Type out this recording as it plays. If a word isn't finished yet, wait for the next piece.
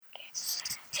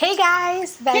Hey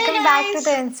guys, welcome back to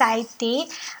the Insight Tea.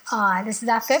 This is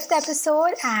our fifth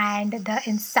episode, and the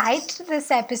insight to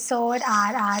this episode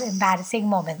are our embarrassing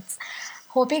moments.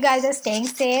 Hope you guys are staying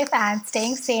safe and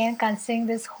staying sane considering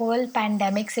this whole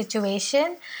pandemic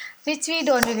situation, which we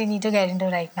don't really need to get into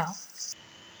right now.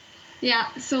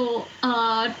 Yeah, so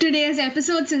today's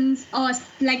episode, since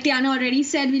like Tiana already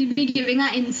said, we'll be giving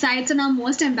our insights on our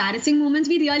most embarrassing moments.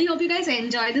 We really hope you guys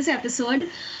enjoy this episode.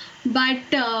 But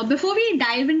before we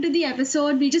dive into the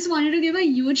episode, we just wanted to give a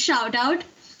huge shout out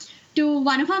to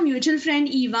one of our mutual friend,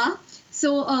 Eva.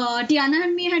 So Tiana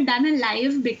and me had done a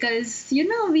live because,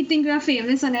 we think we are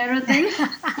famous and everything.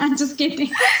 I'm just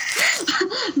kidding.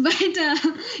 But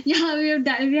yeah,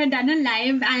 we had done a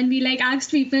live and we asked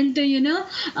people to,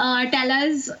 tell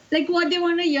us what they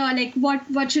want to hear,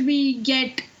 what should we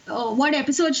get, what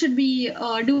episode should we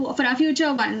do for our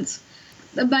future ones.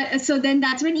 But so then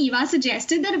that's when Eva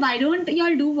suggested that why don't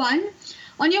y'all do one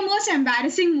on your most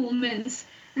embarrassing moments.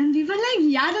 And we were like,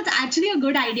 yeah, that's actually a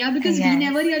good idea because we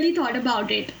never really thought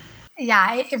about it.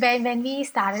 Yeah, when we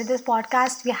started this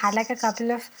podcast, we had a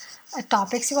couple of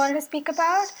topics we wanted to speak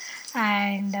about,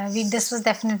 and this was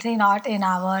definitely not in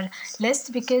our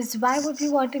list because why would we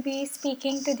want to be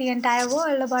speaking to the entire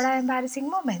world about our embarrassing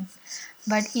moments?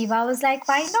 But Eva was like,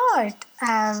 why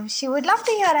not? She would love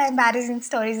to hear our embarrassing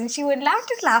stories and she would love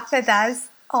to laugh with us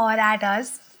or at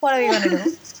us. What are we going to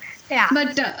do? Yeah.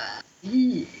 But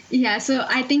yeah, so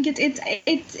I think it's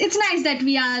nice that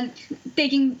we are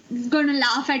going to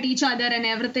laugh at each other and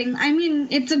everything. I mean,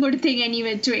 it's a good thing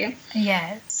anyway, way.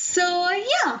 Yes. So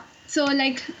yeah. So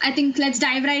I think let's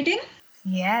dive right in.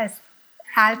 Yes.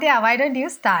 Althea, why don't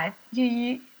you start?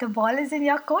 The ball is in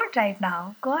your court right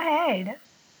now. Go ahead.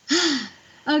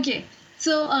 Okay.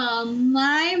 So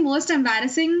my most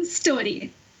embarrassing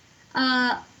story.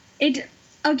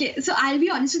 Okay, so I'll be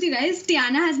honest with you guys.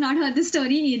 Tiana has not heard this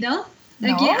story either.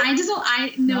 No? Okay,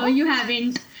 no, you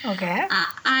haven't. Okay.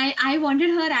 I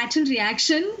wanted her actual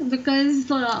reaction because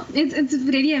it's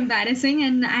really embarrassing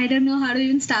and I don't know how to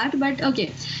even start. But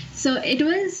okay, so it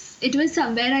was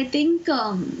somewhere I think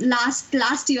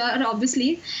last year.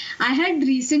 Obviously, I had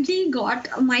recently got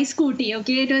my scooty.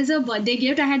 Okay, it was a birthday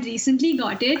gift. I had recently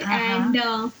got it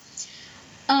and.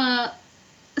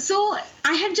 So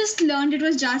I had just learned it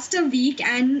was just a week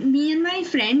and me and my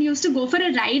friend used to go for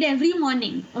a ride every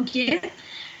morning, okay?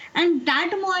 And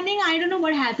that morning, I don't know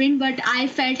what happened, but I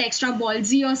felt extra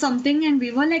ballsy or something and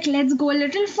we were like, let's go a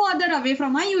little further away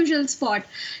from our usual spot.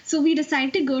 So we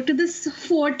decided to go to this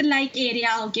fort-like area,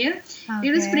 okay?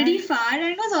 It was pretty far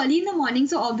and it was early in the morning,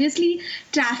 so obviously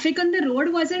traffic on the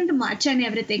road wasn't much and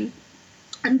everything.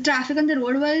 And traffic on the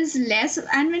road was less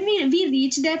and when we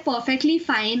reached there perfectly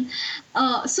fine.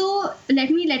 So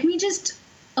let me just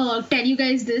tell you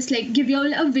guys this, give you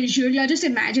all a visual. You just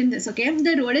imagine this, okay?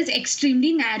 The road is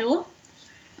extremely narrow,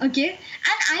 okay? And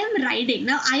I am riding.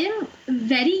 Now I am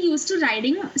very used to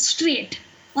riding straight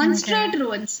on straight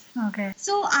roads. Okay.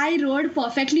 So I rode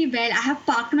perfectly well. I have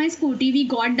parked my scooty. We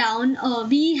got down.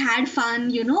 We had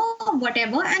fun,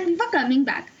 whatever, and we were coming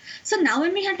back. So now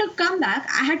when we had to come back,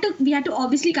 we had to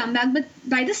obviously come back, but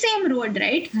by the same road,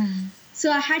 right?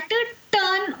 So I had to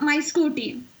turn my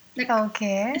scooty,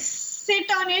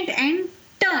 sit on it and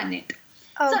turn it.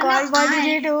 Oh so God, what did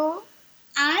you do?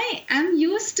 I am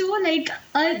used to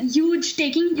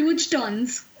taking huge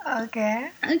turns. Okay,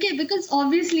 because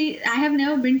obviously I have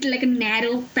never been to a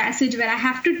narrow passage where I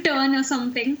have to turn or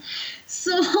something.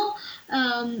 So, so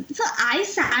I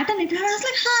sat on it and I was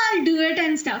like, I'll do it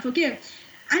and stuff, okay?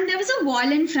 And there was a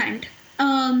wall in front.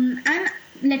 And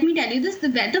let me tell you this,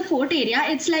 the fort area,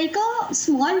 it's like a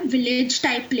small village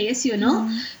type place,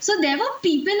 So there were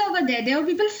people over there. There were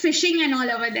people fishing and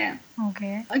all over there.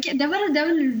 Okay. Okay, there were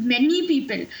many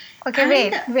people. Okay,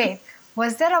 wait.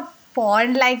 Was there a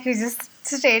pond you just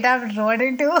straight up rode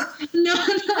into? No.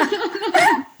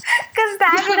 Because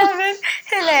that would have been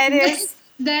hilarious.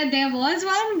 There was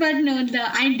one, but no,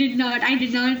 I did not ride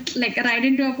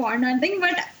into a pond or anything,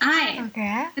 but I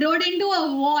rode into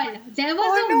a wall. There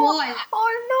was a wall.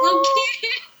 Oh no.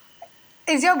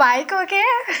 Okay. Is your bike okay?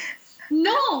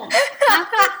 No,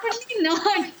 absolutely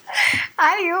not.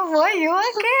 Were you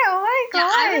okay? Oh my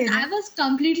God. Yeah, I was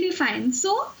completely fine.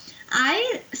 So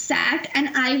I sat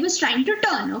and I was trying to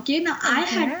turn. Okay, now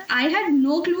I had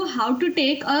no clue how to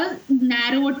take a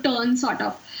narrow turn sort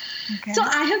of. Okay. So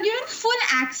I have given full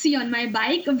axle on my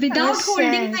bike without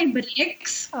holding my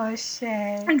brakes. Oh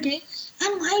shit. Okay.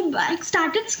 And my bike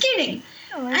started skidding.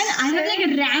 I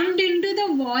have rammed into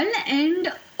the wall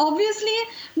and obviously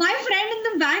my friend in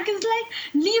the back is like,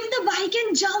 leave the bike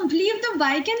and jump.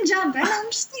 And I'm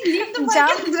just like, leave the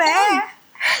bike and jump.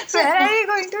 Where are you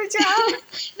going to jump?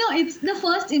 No, it's the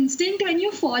first instinct when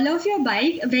you fall off your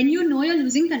bike, when you know you're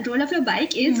losing control of your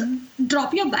bike, is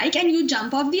drop your bike and you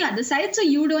jump off the other side so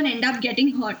you don't end up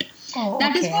getting hurt. Oh,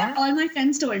 That is okay. what all my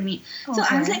friends told me. So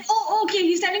I was Okay. like, oh, okay,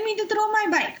 he's telling me to throw my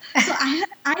bike. So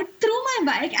I threw my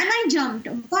bike and I jumped.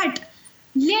 But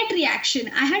late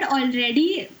reaction, I had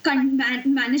already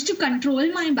managed to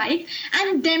control my bike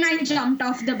and then I jumped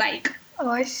off the bike.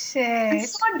 Oh shit.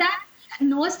 So that had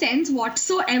no sense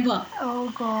whatsoever. Oh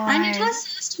god. And it was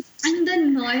so stupid. And the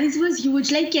noise was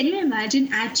huge. Like, can you imagine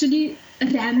actually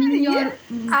ramming your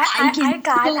bike I into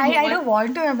can't. a I wall? don't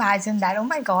want to imagine that. Oh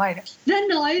my god. The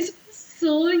noise was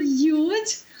so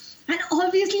huge. And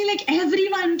obviously, like,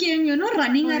 everyone came,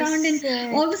 running Oh around. And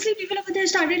shit. obviously, people over there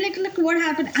started, like, look, what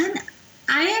happened? And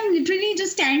I am literally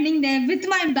just standing there with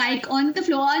my bike on the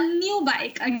floor, a new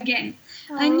bike again.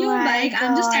 A Oh new my bike.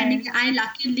 I'm just standing. god. I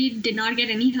luckily did not get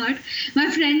any hurt. My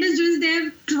friend is just there,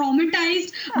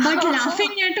 traumatized, but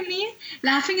laughing at me,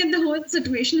 laughing at the whole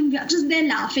situation. And we are just there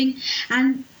laughing.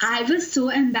 And I was so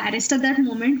embarrassed at that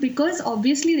moment because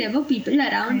obviously there were people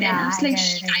around. And I Yeah, was I like, get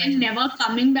it. shit, I get I'm it. never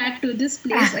coming back to this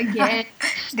place again.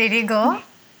 Did you go?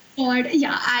 God,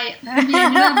 yeah, we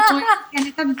ended up going.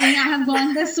 I have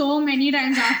gone there so many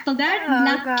times after that. Oh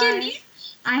Luckily,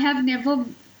 I have never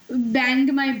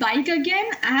banged my bike again,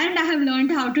 and I have learned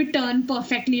how to turn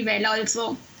perfectly well also.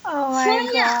 Oh So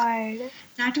my yeah, god.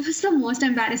 that was the most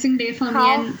embarrassing day for me,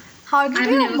 How and how did I've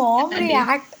your never mom forget that day.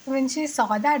 react when she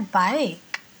saw that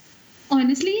bike?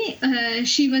 Honestly,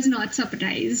 she was not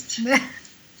surprised.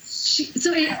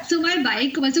 So my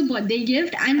bike was a birthday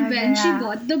gift, and Okay, when she yeah.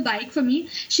 bought the bike for me,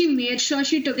 she made sure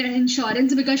she took an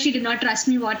insurance because she did not trust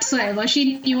me whatsoever.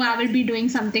 She knew I would be doing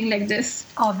something like this.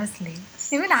 Obviously.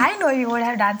 Even I know you would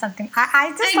have done something.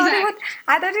 I just thought you would. Exactly.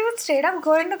 I thought you would straight up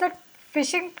go into that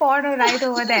fishing pond right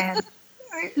over there.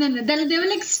 No, there were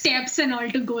like steps and all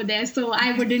to go there, so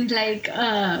I wouldn't like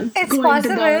It's go into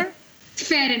the. possible.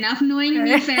 Fair enough, knowing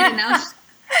me, fair enough.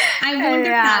 I won't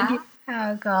Yeah. target.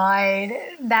 Oh god,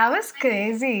 that was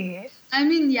crazy. I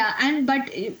mean, yeah, but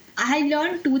I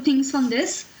learned two things from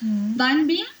this. One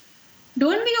being,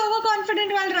 don't be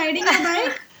overconfident while riding your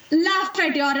bike. Laugh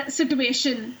at your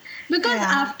situation. Because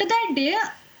Yeah. after that day,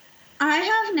 I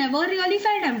have never really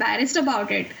felt embarrassed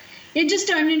about it. It just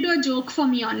turned into a joke for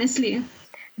me, honestly.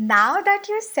 Now that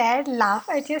you said laugh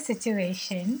at your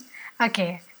situation,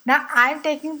 okay. Now I'm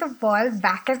taking the ball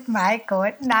back at my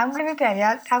court. Now I'm going to tell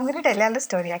you. I'm going to tell you the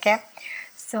story. Okay.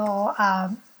 So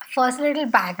first, a little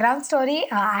background story.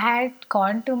 I had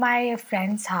gone to my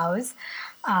friend's house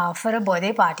for a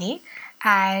birthday party,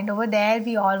 and over there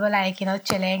we all were like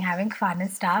chilling, having fun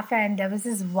and stuff. And there was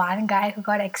this one guy who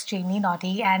got extremely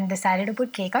naughty and decided to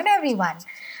put cake on everyone.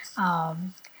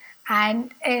 Um,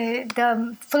 and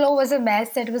the floor was a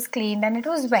mess. It was cleaned and it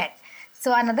was wet.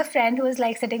 So another friend who was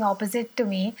like sitting opposite to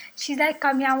me, she's like,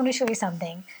 "Come here, I want to show you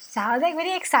something." So I was like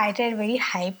very excited, very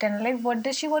hyped, and like, what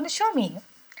does she want to show me?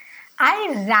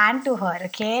 I ran to her.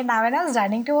 Okay, now when I was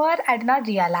running to her, I did not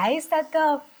realize that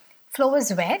the floor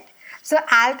was wet. So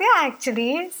Althea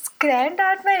actually screamed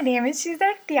out my name and she's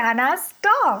like, "Tiana,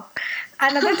 stop."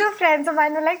 Another two friends of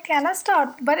mine were like, "Tiana,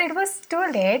 stop." But it was too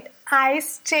late. I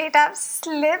straight up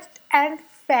slipped and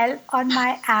fell on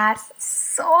my ass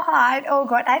so hard. Oh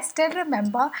god, I still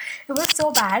remember. It was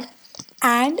so bad.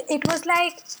 And it was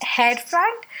like head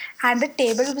front, and the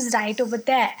table was right over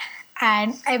there.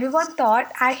 And everyone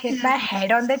thought I hit my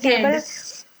head on the table. Head.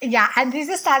 Yeah, and they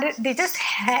just held,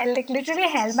 like literally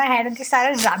held my head and they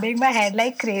started rubbing my head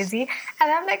like crazy.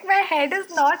 And I'm like, my head is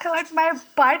not hurt, my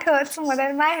butt hurts more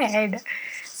than my head.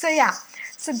 So yeah,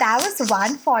 so that was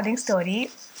one falling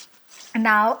story.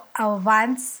 Now,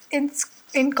 once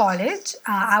in college,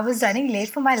 I was running late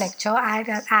for my lecture. I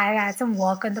had some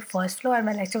work on the first floor, and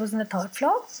my lecture was on the third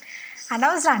floor. And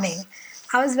I was running.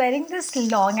 I was wearing this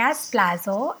long ass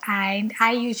palazzo, and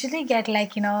I usually get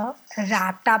like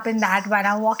wrapped up in that when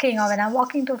I'm walking or when I'm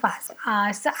walking too fast.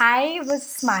 So I was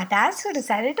smart ass who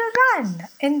decided to run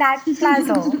in that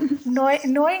palazzo,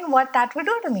 knowing what that would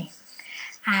do to me.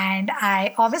 And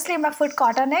I obviously my foot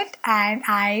caught on it and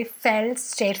I fell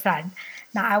straight front.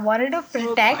 Now I wanted to Oh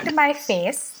protect God. my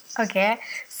face, okay?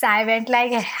 So I went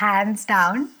like hands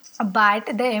down, but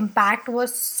the impact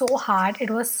was so hard, it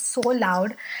was so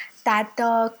loud that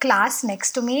the class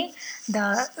next to me,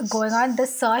 the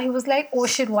sir, he was like, "Oh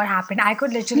shit, what happened?" I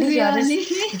could literally hear his,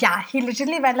 Really? yeah, he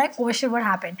literally went like, "Oh shit, what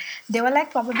happened?" There were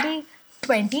like probably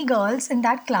 20 girls in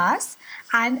that class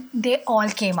and they all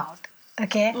came out.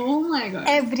 Okay, Oh my God.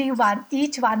 everyone,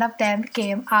 each one of them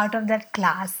came out of that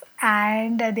class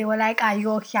and they were like, "Are you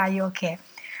okay? Are you okay?"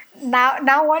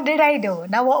 Now what did I do?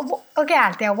 Okay,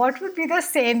 Althea, what would be the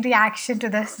same reaction to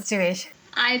the situation?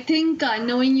 I think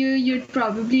knowing you, you'd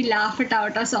probably laugh it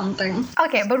out or something.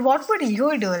 Okay, but what would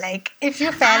you do? Like, if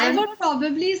you fell I in. would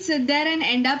probably sit there and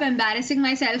end up embarrassing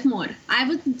myself more. I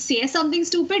would say something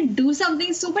stupid, do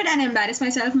something stupid, and embarrass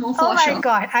myself more Oh for my sure.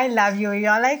 god, I love you.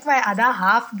 You're like my other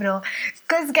half, bro.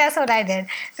 Because guess what I did?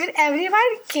 When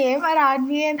everyone came around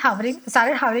me and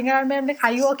started hovering around me, I'm like,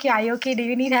 are you okay? Are you okay? Do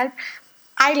you need help?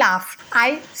 I laughed.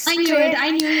 I knew it.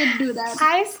 I knew you'd do that.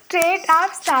 I straight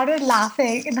up started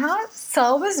laughing. Now,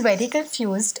 sir was very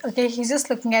confused. Okay, he's just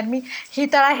looking at me. He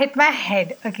thought I hit my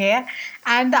head. Okay,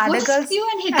 and the other What's girls. you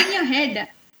and hitting your head?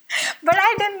 But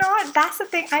I did not. That's the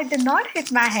thing. I did not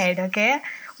hit my head. Okay,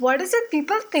 what is it?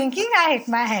 People thinking I hit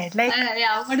my head? Like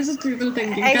Yeah, what is it people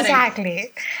thinking? Correct.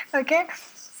 exactly. Okay,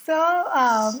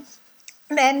 so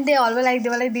then they were like,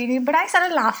 Dini, but I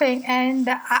started laughing, and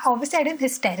obviously I didn't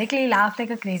hysterically laugh like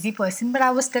a crazy person, but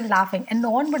I was still laughing, and no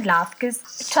one would laugh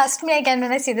because trust me, again,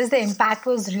 when I say this, the impact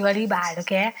was really bad.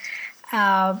 Okay.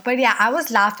 But yeah, I was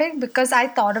laughing because I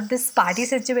thought of this party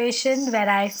situation where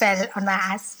I fell on my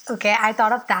ass. Okay, I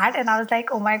thought of that and I was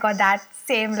like, oh my god, that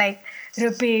same like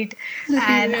repeat.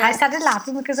 And I Yeah. started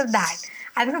laughing because of that.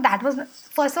 I think that was,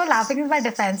 first of all, laughing is my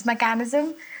defense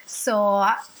mechanism. So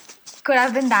could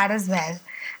have been that as well.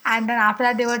 And then after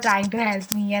that, they were trying to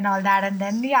help me and all that. And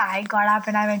then, yeah, I got up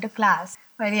and I went to class.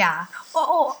 But yeah.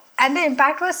 And the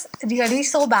impact was really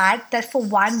so bad that for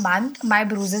 1 month, my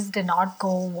bruises did not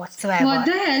go whatsoever. What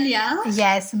the hell, yeah?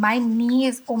 Yes, my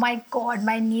knees, oh my god,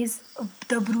 my knees,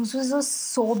 the bruises were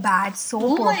so bad, so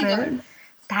Oh my purple. God.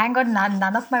 Thank god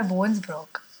none of my bones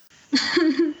broke.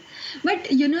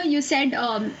 But you said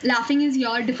laughing is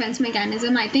your defense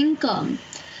mechanism. I think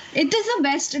it is the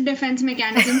best defense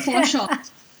mechanism for sure.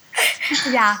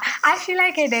 Yeah, I feel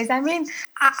like it is. I mean,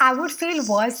 I would feel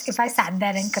worse if I sat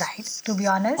there and cried, to be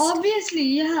honest. Obviously,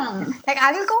 yeah. Like,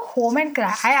 I will go home and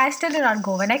cry. I still did not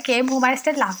go. When I came home, I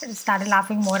still started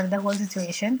laughing more at the whole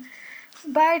situation.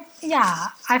 But yeah,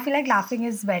 I feel like laughing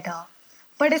is better.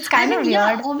 But it's kind of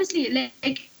Yeah, weird. obviously, like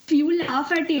if you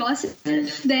laugh at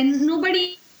yourself, then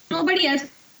nobody else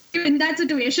in that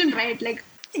situation, right? Like,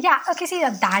 Yeah, okay, see,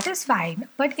 that is fine.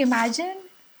 But imagine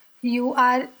you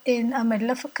are in a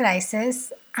middle of a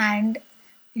crisis and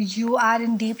you are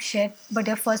in deep shit, but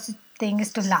your first thing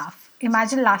is to laugh.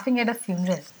 Imagine laughing at a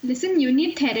funeral. listen, you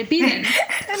need therapy then.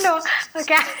 No,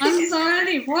 okay. I'm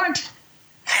sorry, what?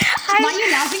 Why are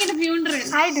you laughing at a funeral?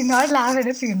 I do not laugh at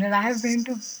a funeral. I have been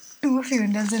to 2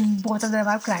 funerals and both of them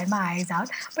I've cried my eyes out.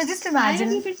 But just Why have you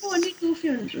imagine, been to only 2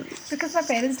 funerals? because my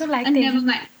parents don't like And never taking.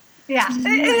 mind. Yeah,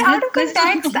 out of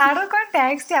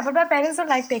context, yeah. But my parents don't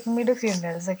like taking me to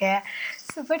funerals, okay?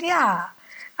 So, but yeah,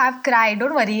 I've cried.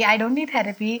 Don't worry, I don't need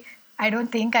therapy. I don't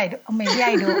think I do. Or maybe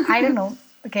I do. I don't know,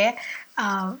 okay?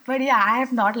 But yeah, I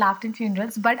have not laughed in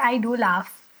funerals, but I do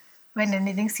laugh when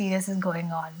anything serious is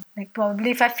going on. Like,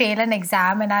 probably if I fail an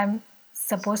exam and I'm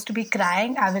supposed to be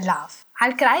crying, I will laugh.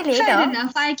 I'll cry Fair later.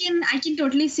 enough. I can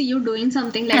totally see you doing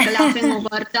something like laughing over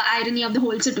the irony of the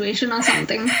whole situation or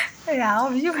something.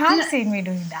 Yeah, you have seen me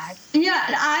doing that. Yeah,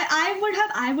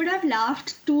 I would have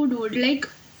laughed too, dude. Like,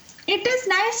 it is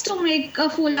nice to make a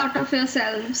fool out of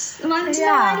yourselves. Once in a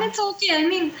Yeah. while, it's okay. I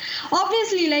mean,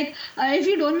 obviously, like, if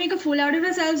you don't make a fool out of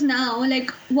yourselves now,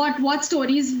 like, what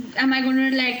stories am I going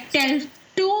to like tell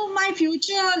to my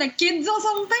future like kids or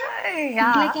something?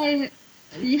 Yeah. Like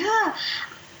yeah.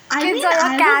 I Kids mean, or your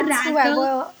I cats, would rather.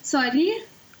 whoever. Sorry.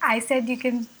 I said you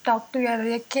can talk to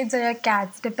your kids or your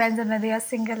cats. Depends on whether you're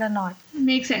single or not.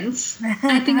 Makes sense.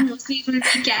 I think mostly it will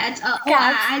be cats.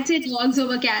 Cats. I'd say dogs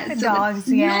over cats. Dogs,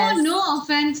 But yes. No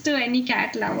offense to any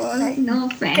cat lover. No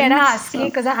offense. Get a husky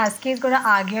because a husky is going to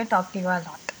argue and talk to you a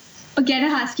lot. Get a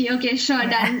husky. Okay, sure,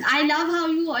 done. I love how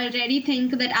you already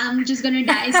think that I'm just gonna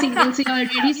die single. So you're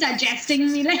already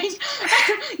suggesting me like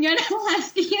get a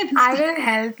husky. I will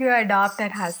help you adopt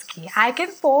that husky. I can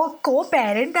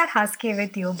co-parent that husky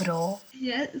with you, bro.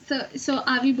 Yeah. So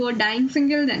are we both dying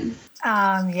single then?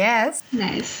 Yes.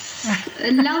 Nice.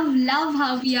 love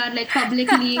how we are like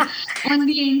publicly on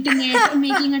the internet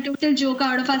making a total joke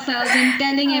out of ourselves and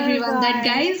telling everyone that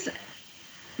God. guys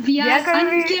we are are gonna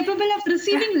be- incapable of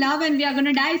receiving love and we are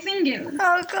gonna die single.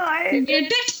 Oh You God.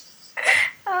 get it?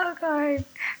 Oh God.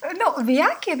 No, we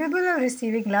are capable of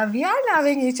receiving love. We are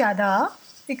loving each other.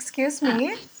 Excuse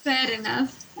me. Fair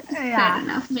enough. Yeah. Fair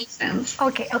enough. Makes sense.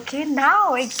 Okay.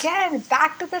 Now again,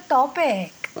 back to the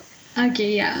topic.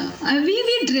 Okay, yeah.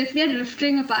 We are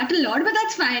drifting apart a lot, but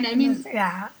that's fine. I mean,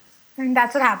 Yeah. And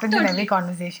that's what happens in Totally. every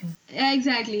conversation.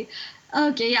 exactly.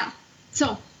 Okay, yeah.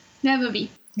 So, never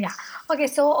be. Yeah. Okay.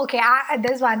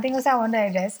 There's one thing which I want to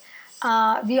address.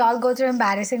 We all go through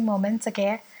embarrassing moments.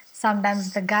 Okay. sometimes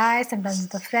with the guy, sometimes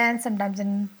with the friends, sometimes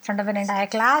in front of an entire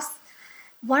class.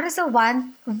 What is the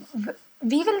one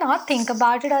we will not think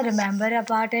about it or remember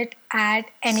about it at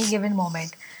any given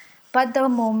moment? But the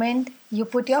moment you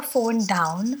put your phone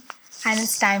down and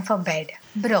it's time for bed,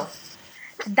 bro,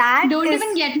 that Don't is,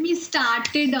 even get me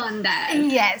started on that.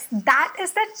 yes, that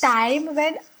is the time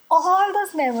when all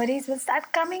those memories will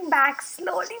start coming back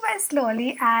slowly by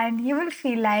slowly, and you will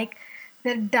feel like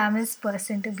the dumbest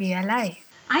person to be alive.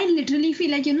 I literally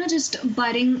feel like, just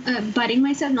burying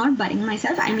myself, not burying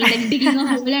myself. I mean, like digging a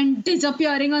hole and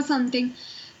disappearing or something.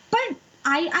 But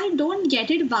I don't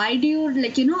get it. Why do you,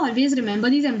 like, always remember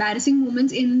these embarrassing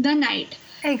moments in the night?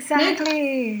 Like,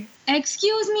 Exactly.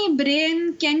 excuse me,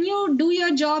 brain, can you do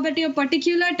your job at your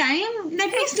particular time?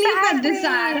 Let me sleep at this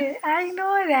hour. Exactly. I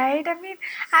know, right? I mean,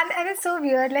 and it's so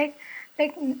weird.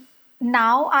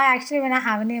 Now, I actually, when I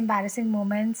have any embarrassing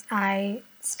moments, I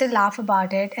still laugh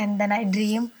about it, and then I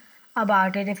dream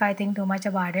about it if I think too much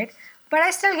about it. But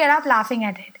I still get up laughing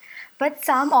at it. But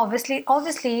some,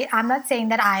 obviously, I'm not saying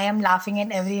that I am laughing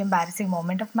at every embarrassing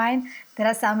moment of mine. There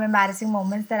are some embarrassing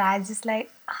moments that I just like,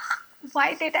 "Ah,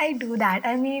 why did I do that?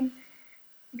 I mean,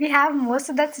 we have most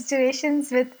of that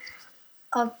situations with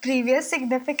a previous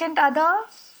significant other,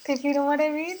 if you know what I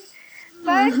mean.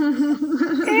 But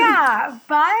yeah,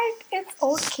 but it's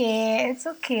okay. It's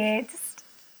okay.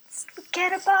 Just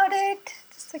forget about it.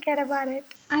 Just forget about it.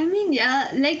 I mean, yeah,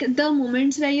 like the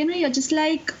moments where, you're just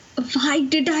like, why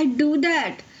did I do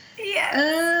that? Yes.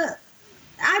 Uh,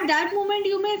 at that moment,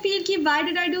 you may feel, ki, why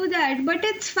did I do that? But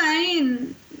it's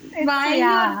fine. It's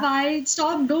yeah. Why?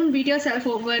 Stop, don't beat yourself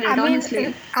over I it, mean,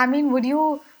 honestly. would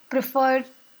you prefer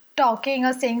talking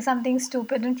or saying something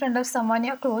stupid in front of someone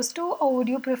you're close to, or would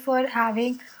you prefer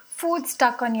having food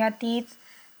stuck on your teeth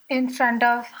in front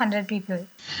of 100 people?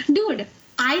 Dude,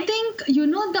 I think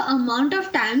the amount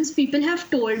of times people have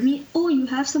told me, "Oh, you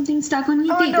have something stuck on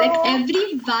your Oh teeth." Like no!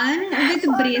 everyone with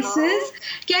Oh no! braces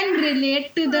can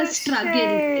relate to the Oh struggle.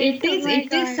 shit! It Oh is my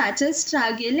it is god! such a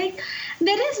struggle. Like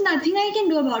there is nothing I can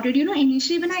do about it.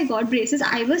 Initially when I got braces,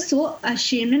 I was so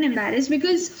ashamed and embarrassed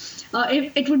because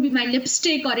if it would be my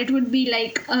lipstick or it would be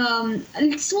like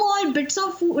small bits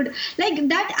of food like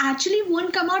that actually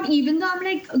won't come out even though I'm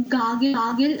like gargle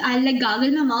I'll like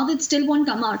gargle my mouth, it still won't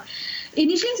come out.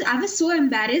 Initially I was so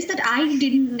embarrassed that I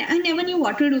never knew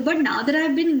what to do, but now that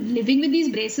I've been living with these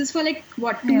braces for like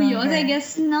what 2 years I Okay.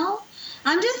 guess now,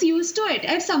 I'm just used to it.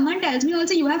 If someone tells me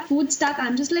also you have food stuck,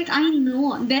 I'm just like, I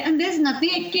know and there's nothing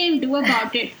I can do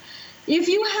about it. If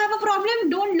you have a problem,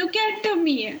 don't look at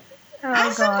me. Oh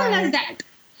As simple as god. that.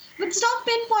 But stop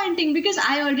pinpointing because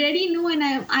I already know and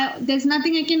I there's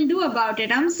nothing I can do about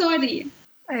it. I'm sorry.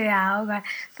 Yeah, oh god.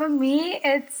 For me,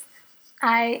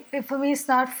 for me, it's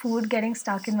not food getting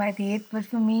stuck in my teeth, but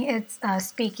for me, it's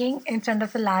speaking in front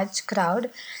of a large crowd.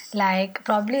 Like,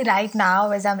 probably right now,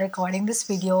 as I'm recording this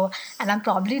video, and I'm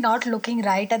probably not looking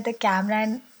right at the camera,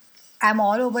 and I'm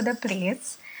all over the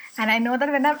place. And I know that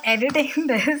when I'm editing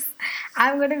this,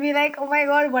 I'm going to be like, oh my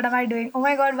god, what am I doing? Oh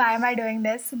my god, why am I doing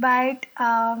this? But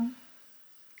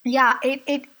yeah,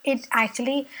 it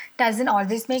actually doesn't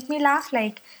always make me laugh.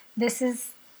 Like, this is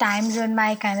times when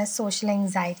my kind of social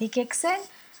anxiety kicks in,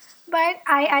 but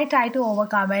I try to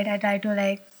overcome it. I try to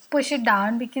like push it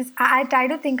down because I try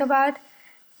to think about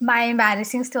my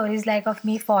embarrassing stories, like of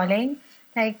me falling.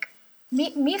 Like,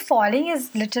 me falling is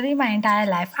literally my entire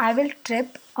life. I will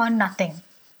trip on nothing.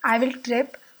 I will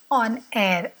trip on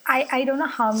air. I don't know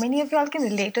how many of y'all can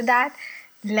relate to that.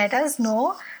 Let us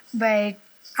know. But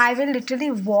I will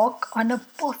literally walk on a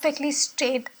perfectly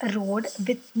straight road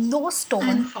with no And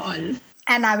stone, fall.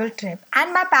 and I will trip.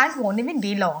 And my pant won't even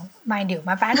be long, mind you.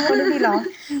 My pant won't be long.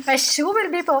 My shoe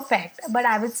will be perfect, but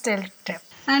I will still trip.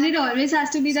 And it always has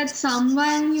to be that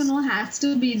someone, has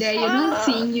to be there,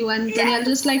 seeing you, and then you're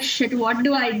just Yes. like, shit, what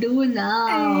do I do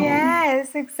now?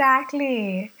 Yes,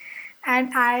 exactly.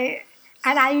 And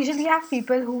I usually have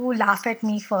people who laugh at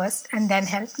me first and then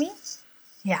help me.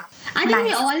 Yeah. I think we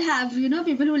Nice. all have,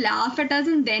 people who laugh at us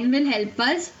and then will help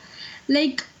us.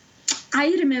 Like, I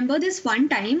remember this one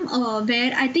time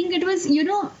where I think it was,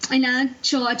 in a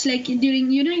church, like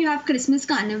during, you have Christmas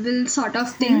carnival sort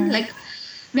of thing, Hmm. like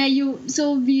where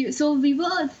so we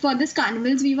were for this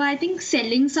carnivals we were I think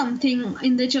selling something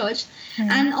in the church, Hmm.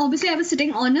 and obviously I was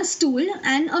sitting on a stool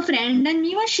and a friend and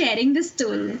me were sharing the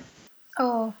stool,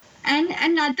 Oh. and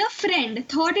another friend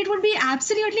thought it would be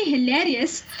absolutely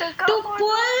hilarious Still to come. Oh pull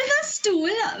no. the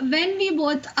stool when we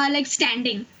both are like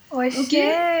standing. Oh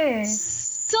Okay, shit.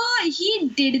 so he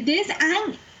did this,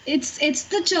 and it's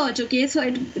the church. Okay, so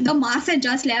the mass had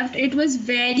just left, it was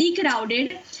very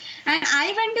crowded, and I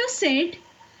went to sit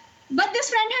But this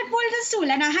friend had pulled the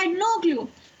stool and I had no clue.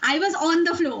 I was on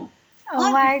the floor.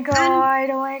 Oh my god,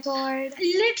 oh my god.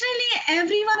 Literally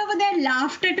everyone over there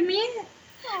laughed at me.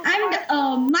 Oh And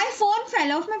god. my phone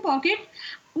fell off my pocket.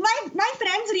 My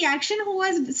friend's reaction, who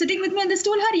was sitting with me on the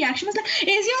stool, her reaction was like,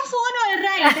 "Is your phone all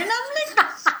right?" And I'm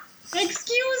like,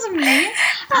 "Excuse me,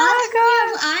 Oh ask me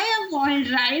if god. I am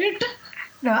all right."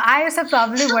 No, I also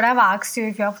probably would have asked you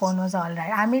if your phone was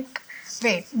alright. I mean,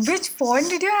 wait, which phone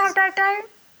did you have that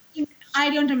time? I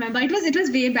don't remember. It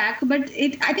was way back, but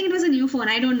I think it was a new phone.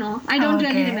 I don't know. I don't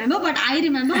really Okay. remember, but I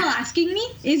remember her asking me,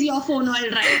 "Is your phone all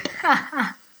right?"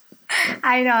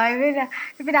 I know.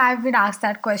 Even I've been asked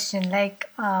that question. Like,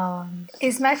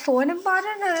 is my phone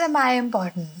important or am I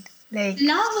important? Like,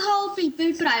 Love how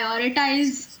people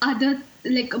prioritize other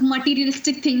like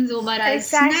materialistic things over us.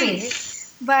 exactly.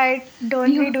 Nice. But don't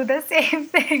we You, do the same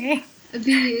thing?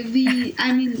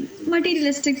 I mean,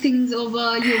 materialistic things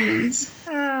over humans.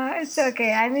 It's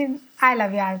okay. I mean, I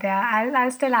love you, Althea.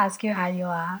 I'll still ask you how you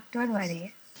are. Don't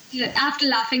worry. Yeah, after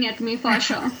laughing at me for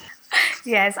sure.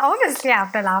 Yes, obviously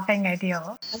after laughing at you.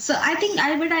 So I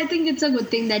think it's a good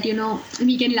thing that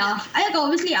we can laugh. Like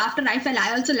obviously after I fell,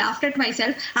 I also laughed at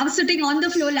myself. I was sitting on the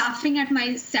floor laughing at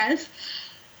myself,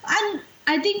 and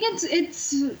I think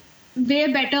it's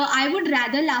way better. I would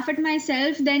rather laugh at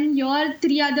myself than your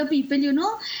three other people,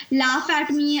 laugh at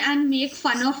me and make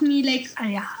fun of me like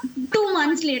Yeah. 2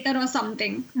 months later or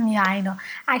something. Yeah, I know.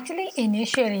 Actually,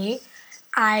 initially,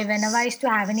 whenever I used to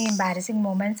have any embarrassing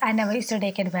moments, I never used to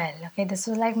take it well. Okay, this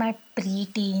was like my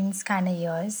pre-teens kind of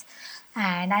years,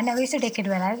 and I never used to take it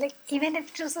well. I was like, even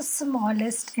if it was the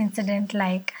smallest incident,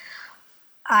 like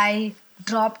I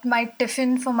dropped my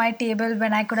tiffin from my table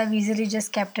when I could have easily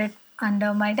just kept it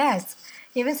under my desk.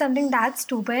 Even something that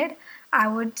stupid, I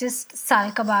would just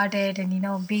sulk about it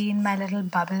and be in my little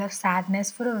bubble of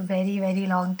sadness for a very, very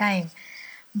long time.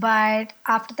 But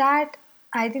after that,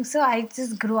 I think so. I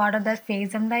just grew out of that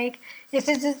phase. I'm like, if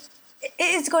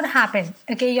it's going to happen.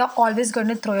 Okay, you're always going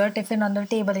to throw your tiffin on the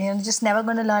table and you're just never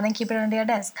going to learn and keep it under your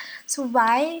desk. So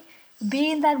why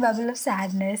be in that bubble of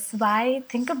sadness? Why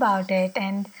think about it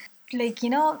and like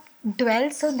dwell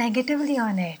so negatively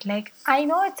on it? Like I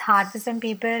know it's hard for some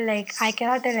people. Like I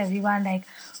cannot tell everyone like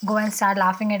go and start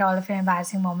laughing at all of your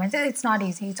embarrassing moments. It's not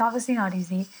easy. It's obviously not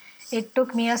easy. It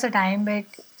took me as a time, but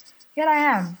here I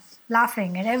am,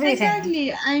 laughing at everything.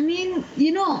 Exactly. I mean,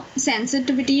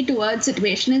 sensitivity towards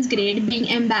situation is great. Being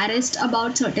embarrassed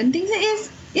about certain things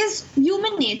is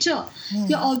human nature.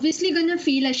 You're obviously gonna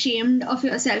feel ashamed of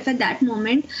yourself at that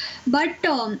moment, but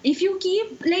if you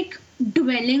keep like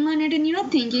dwelling on it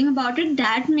and thinking about it,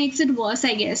 that makes it worse,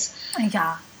 I guess.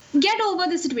 Yeah, Get over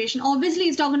the situation. Obviously,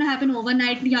 it's not going to happen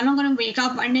overnight. You're not going to wake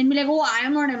up and then be like, "Oh, I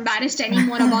am not embarrassed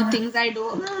anymore about things I do."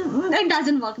 It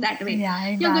doesn't work that way. yeah,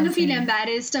 it You're going to feel doesn't.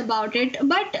 embarrassed about it.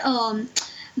 But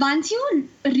once you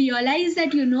realize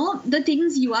that, the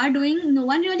things you are doing, no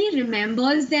one really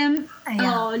remembers them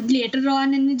Yeah, later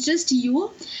on, and it's just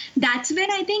you, that's when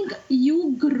I think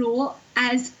you grow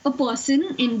as a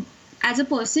person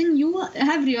you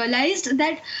have realized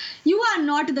that you are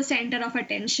not the center of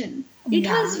attention. It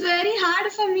was yeah, very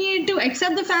hard for me to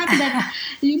accept the fact that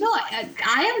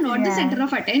I am not the center yeah,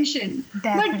 of attention, but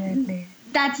definitely.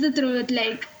 that's the truth.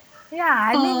 Like Yeah,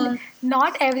 I mean, uh,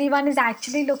 not everyone is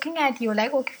actually looking at you.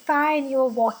 Like, okay, fine, you were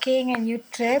walking and you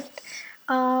tripped.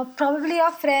 Probably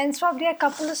your friends, probably a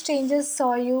couple of strangers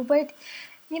saw you, but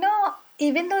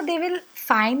even though they will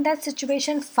find that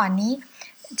situation funny,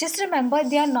 just remember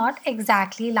they are not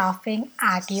exactly laughing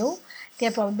at you. They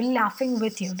are probably laughing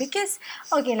with you because,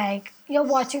 okay, like you're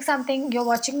watching something, you're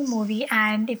watching a movie,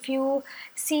 and if you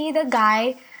see the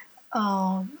guy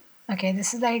okay,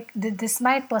 this is like this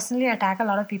might personally attack a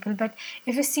lot of people, but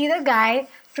if you see the guy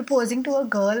proposing to a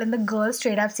girl and the girl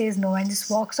straight up says no and just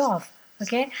walks off,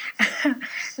 okay,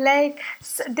 like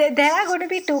there are going to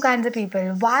be two kinds of people.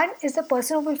 One is the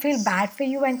person who will feel bad for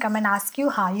you and come and ask you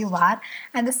how you are,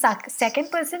 and the second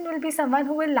person will be someone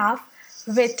who will laugh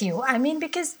with you. I mean,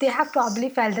 because they have probably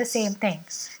felt the same thing.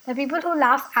 The people who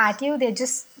laugh at you, they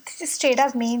just straight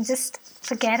up mean just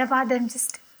forget about them,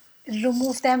 just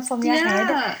remove them from your head.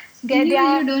 yeah, They you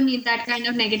are, don't need that kind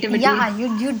of negativity. yeah,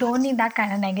 you don't need that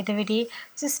kind of negativity.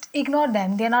 Just ignore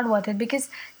them. They're not worth it because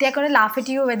they're gonna laugh at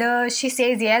you whether she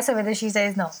says yes or whether she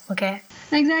says no. Okay.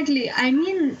 Exactly. I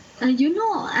mean,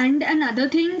 and another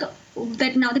thing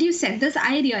that now that you said this,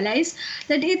 I realize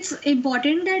that it's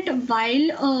important that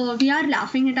while we are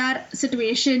laughing at our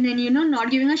situation and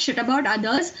not giving a shit about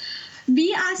others,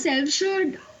 we ourselves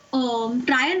should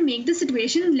try and make the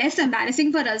situation less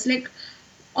embarrassing for us. Like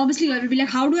obviously you will be like,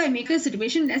 how do I make a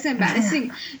situation less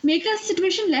embarrassing? Make a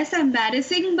situation less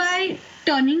embarrassing by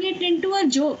turning it into a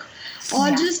joke or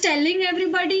Yeah. just telling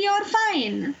everybody you're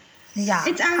fine. Yeah,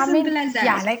 It's as I mean, simple as yeah,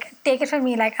 that. like take it from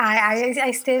me, like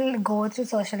I still go through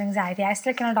social anxiety. I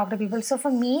still cannot talk to people. So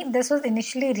for me, this was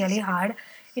initially really hard.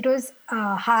 It was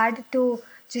hard to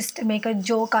just make a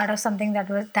joke out of something that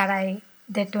I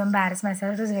did to embarrass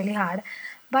myself. It was really hard.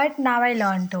 But now I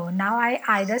learn to. Now I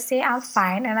either say I'm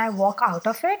fine and I walk out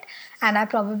of it, and I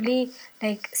probably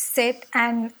like sit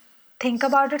and think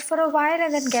about it for a while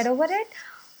and then get over it,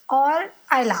 or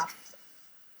I laugh.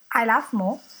 I laugh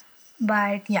more,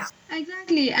 but yeah.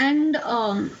 Exactly. And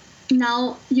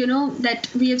now, you know, that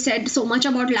we have said so much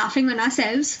about laughing on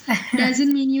ourselves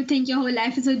doesn't mean you think your whole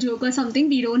life is a joke or something.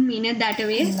 We don't mean it that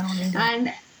way. No, we don't.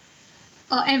 And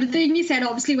everything we said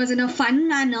obviously was in a fun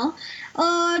manner.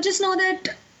 Just know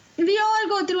that we all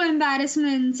go through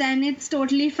embarrassments, and it's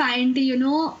totally fine to, you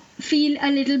know, feel a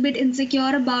little bit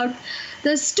insecure about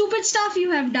the stupid stuff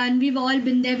you have done. We've all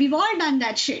been there, we've all done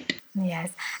that shit. Yes.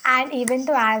 And even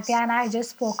to Althea and I just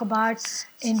spoke about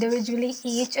individually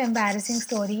each embarrassing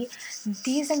story.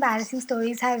 These embarrassing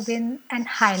stories have been an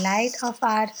highlight of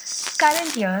our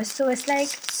current year. So it's like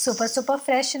super, super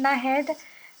fresh in our head.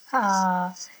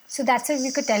 So that's why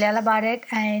we could tell you all about it.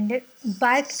 And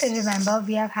but remember,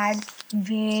 we have had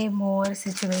way more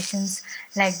situations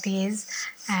like these,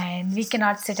 and we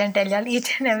cannot sit and tell you all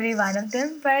each and every one of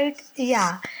them. But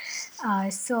yeah.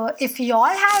 So if you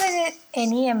all have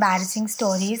any embarrassing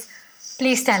stories,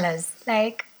 please tell us.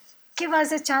 Like, give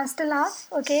us a chance to laugh.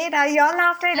 Okay, now you all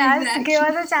laughed at us. Give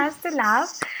Exactly. us a chance to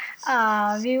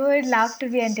laugh. We would love to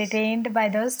be entertained by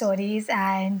those stories,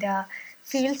 and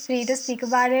feel free to speak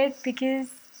about it because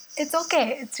it's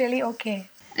okay. It's really okay.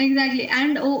 Exactly.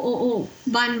 And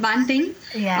one thing.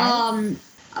 Yes. Um,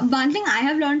 one thing I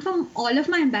have learned from all of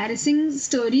my embarrassing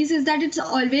stories is that it's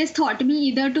always taught me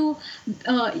either to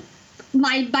uh,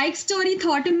 my bike story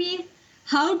taught me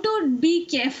how to be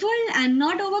careful and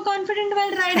not overconfident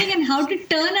while riding and how to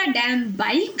turn a damn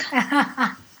bike.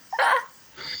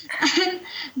 And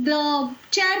the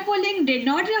chair pulling did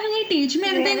not really teach me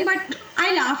anything, Yes. but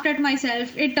I laughed at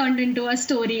myself. It turned into a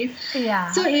story.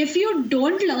 Yeah. So if you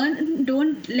don't learn,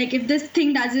 don't like if this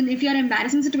thing doesn't, if your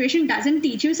embarrassing situation doesn't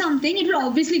teach you something, it will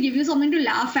obviously give you something to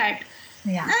laugh at.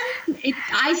 Yeah. And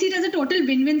I see it as a total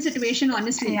win-win situation,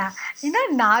 honestly. Yeah. You know,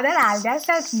 now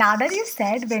that you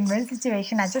said win-win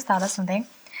situation, I just thought of something.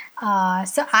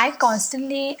 So I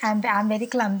constantly, I'm very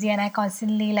clumsy and I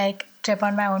constantly like trip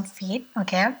on my own feet,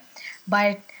 okay?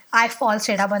 But I fall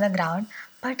straight up on the ground.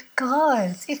 But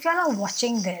girls, if you're not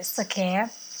watching this, okay,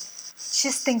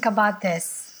 just think about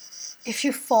this. If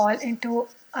you fall into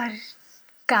a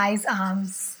guy's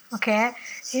arms, okay,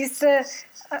 he's Are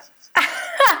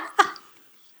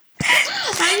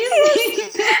you Yes, saying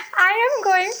this? I am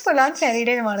going full on fairy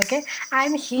tale mode, okay?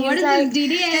 And What he's is this, like,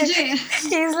 DDLJ?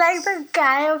 he's like the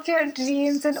guy of your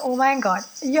dreams, and oh my god,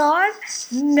 you're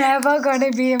never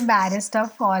gonna be embarrassed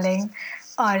of falling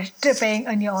or tripping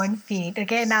on your own feet,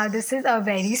 okay? Now, this is a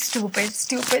very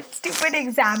stupid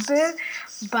example,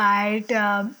 but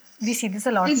we see this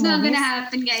a lot It's in not gonna movies.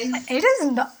 happen, guys. It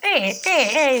is not.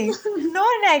 Hey, no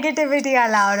negativity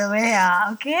allowed over here,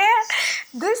 okay?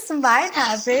 This might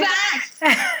happen.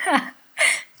 Facts.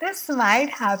 This might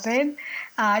happen.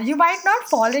 You might not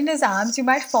fall in his arms. You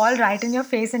might fall right in your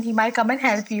face, and he might come and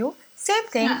help you. Same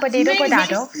thing, Yeah, potato,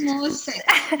 potato. makes more sense.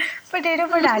 Potato,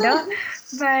 potato.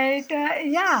 But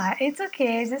yeah, it's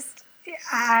okay. Just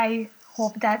I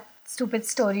hope that stupid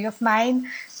story of mine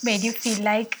made you feel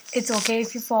like it's okay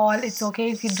if you fall, it's okay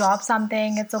if you drop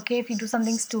something, it's okay if you do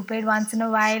something stupid once in a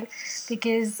while,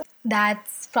 because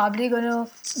that's probably going to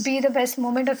be the best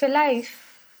moment of your life,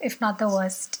 if not the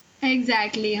worst.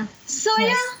 Exactly. So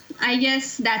Yes. yeah, I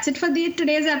guess that's it for the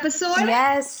today's episode.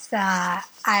 Yes,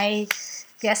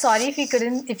 we are sorry if we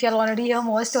couldn't, if y'all wanted to hear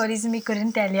more stories and we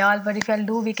couldn't tell y'all, but if y'all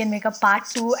do, we can make a part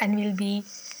 2 and we'll be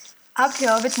up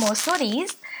here with more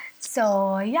stories.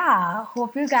 So yeah,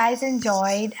 hope you guys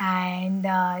enjoyed, and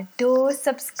do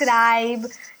subscribe,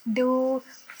 do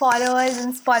follow us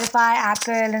on Spotify,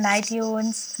 Apple, and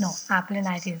iTunes. No, Apple and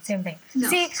iTunes, same thing. No.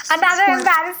 See, another Spot-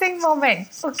 embarrassing moment.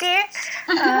 Okay,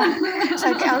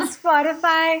 okay, on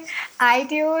Spotify,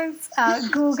 iTunes,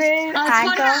 Google, It's for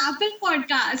Anchor. an Apple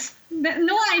podcast.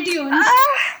 No iTunes.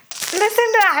 Listen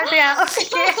to Apple.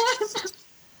 Okay.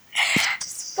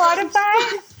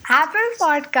 Spotify, Apple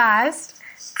Podcast,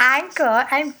 Anchor,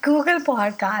 and Google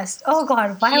Podcast. Oh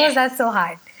God, why was that so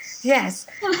hard? Yes.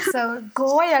 So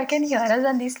go, y'all can hear us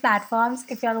on these platforms.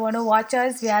 If y'all want to watch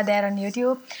us, we are there on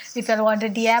YouTube. If y'all want to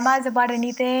DM us about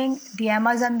anything, DM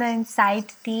us on the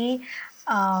Insight Tea.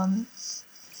 Um,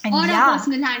 and Or our yeah,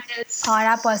 personal handles. or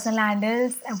our personal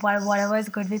handles, whatever is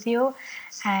good with you.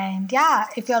 And yeah,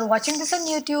 if you're watching this on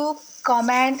YouTube,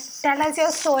 comment, tell us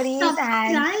your stories,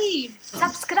 and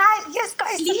Subscribe. subscribe. Yes,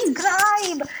 guys, Please.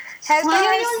 subscribe. Help Why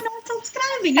are you us. all not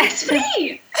subscribing? It's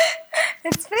free.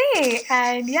 It's free.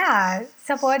 And yeah,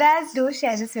 support us, do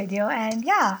share this video. And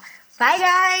yeah, bye,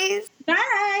 guys.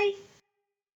 Bye.